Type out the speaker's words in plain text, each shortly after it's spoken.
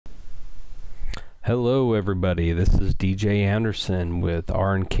Hello everybody, this is DJ Anderson with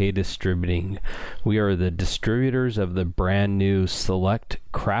R&K Distributing. We are the distributors of the brand new Select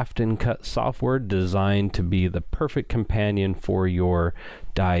Craft and Cut software designed to be the perfect companion for your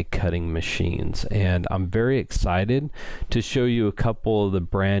die cutting machines. And I'm very excited to show you a couple of the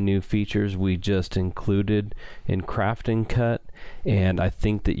brand new features we just included in Craft and Cut, and I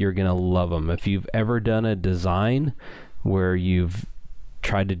think that you're going to love them. If you've ever done a design where you've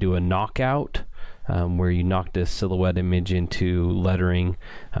tried to do a knockout, where you knocked a silhouette image into lettering,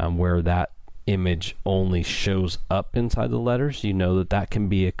 where that image only shows up inside the letters, you know that can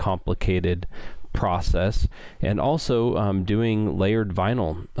be a complicated process. And also doing layered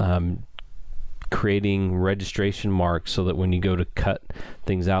vinyl, creating registration marks so that when you go to cut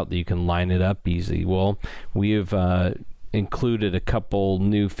things out that you can line it up easy. Well, we have included a couple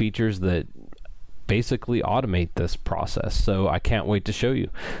new features that basically automate this process, so I can't wait to show you.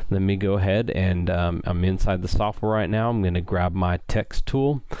 Let me go ahead and I'm inside the software right now. I'm going to grab my text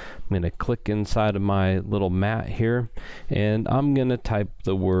tool. I'm going to click inside of my little mat here, and I'm going to type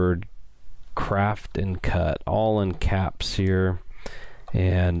the word Craft and Cut all in caps here,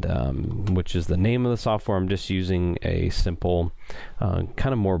 and which is the name of the software. I'm just using a simple kind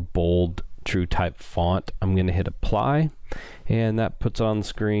of more bold true type font. I'm going to hit apply, and that puts on the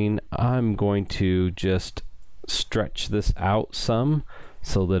screen. I'm going to just stretch this out some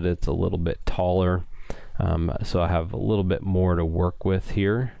so that it's a little bit taller, so I have a little bit more to work with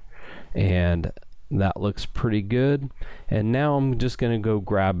here, and that looks pretty good. And now I'm just going to go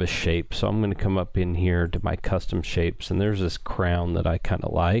grab a shape. So I'm going to come up in here to my custom shapes, and there's this crown that I kind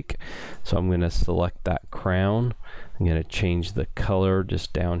of like, so I'm going to select that crown. I'm going to change the color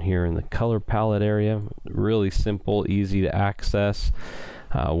just down here in the color palette area. Really simple, easy to access.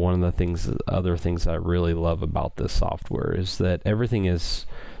 One of the other things I really love about this software is that everything is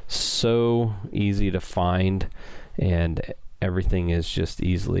so easy to find, and everything is just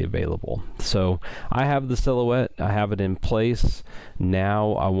easily available. So I have the silhouette, I have it in place.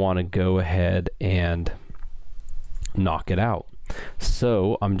 Now I want to go ahead and knock it out.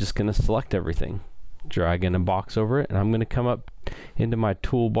 So I'm just going to select everything, drag in a box over it, and I'm going to come up into my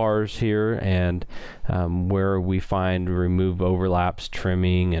toolbars here, and where we find remove overlaps,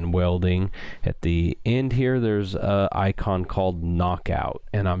 trimming, and welding. At the end here there's an icon called knockout,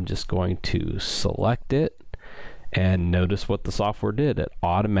 and I'm just going to select it, and notice what the software did. It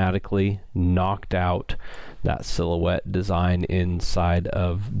automatically knocked out that silhouette design inside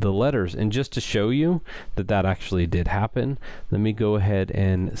of the letters. And just to show you that actually did happen, let me go ahead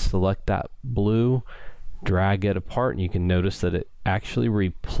and select that blue, drag it apart, and you can notice that it actually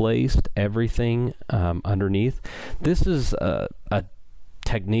replaced everything underneath. This is a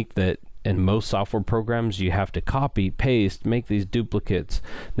technique that in most software programs you have to copy, paste, make these duplicates,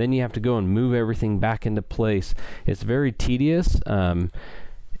 then you have to go and move everything back into place. It's very tedious,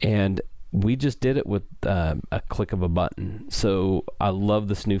 and we just did it with a click of a button. So I love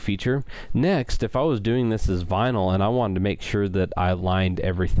this new feature. Next, if I was doing this as vinyl and I wanted to make sure that I lined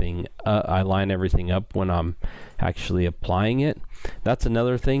everything I line everything up when I'm actually applying it, that's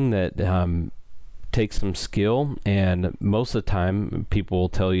another thing that takes some skill, and most of the time people will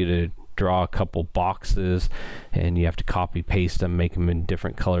tell you to draw a couple boxes, and you have to copy paste them, make them in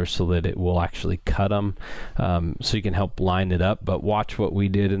different colors so that it will actually cut them, so you can help line it up. But watch what we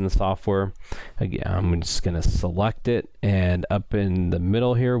did in the software. Again, I'm just going to select it, and up in the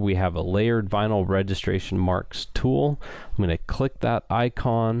middle here we have a layered vinyl registration marks tool. I'm going to click that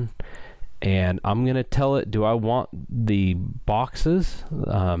icon, and I'm going to tell it, do I want the boxes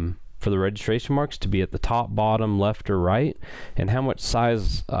for the registration marks to be at the top, bottom, left, or right, and how much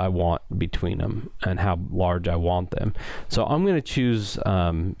size I want between them and how large I want them. So I'm going to choose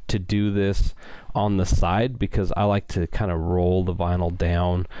to do this on the side because I like to kind of roll the vinyl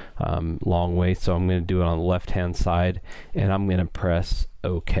down long way. So I'm going to do it on the left hand side, and I'm going to press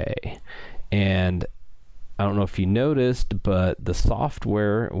OK. And I don't know if you noticed, but the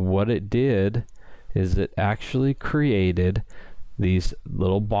software, what it did is it actually created these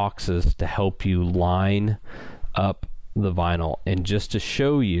little boxes to help you line up the vinyl. And just to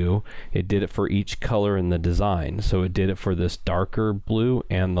show you, it did it for each color in the design. So it did it for this darker blue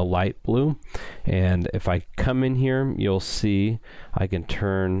and the light blue. And if I come in here, you'll see I can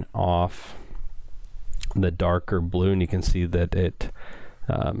turn off the darker blue, and you can see that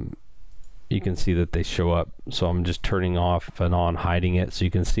they show up. So I'm just turning off and on, hiding it, so you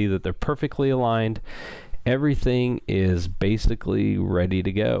can see that they're perfectly aligned. Everything is basically ready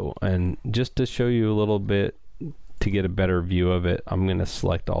to go. And just to show you a little bit to get a better view of it, I'm going to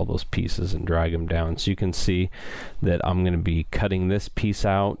select all those pieces and drag them down. So you can see that I'm going to be cutting this piece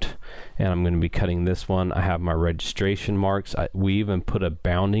out, and I'm going to be cutting this one. I have my registration marks. We even put a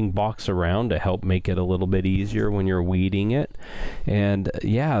bounding box around to help make it a little bit easier when you're weeding it. And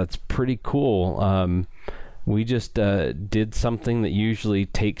yeah, it's pretty cool. We just did something that usually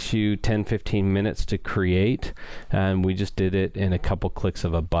takes you 10-15 minutes to create, and we just did it in a couple clicks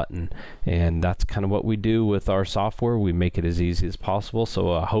of a button. And that's kind of what we do with our software. We make it as easy as possible.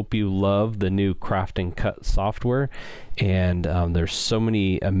 So I hope you love the new Craft and Cut software. And there's so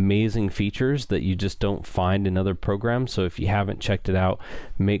many amazing features that you just don't find in other programs. So if you haven't checked it out,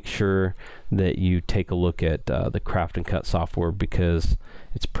 make sure that you take a look at the Craft and Cut software, because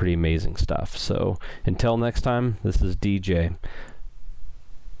it's pretty amazing stuff. So until next time, this is DJ.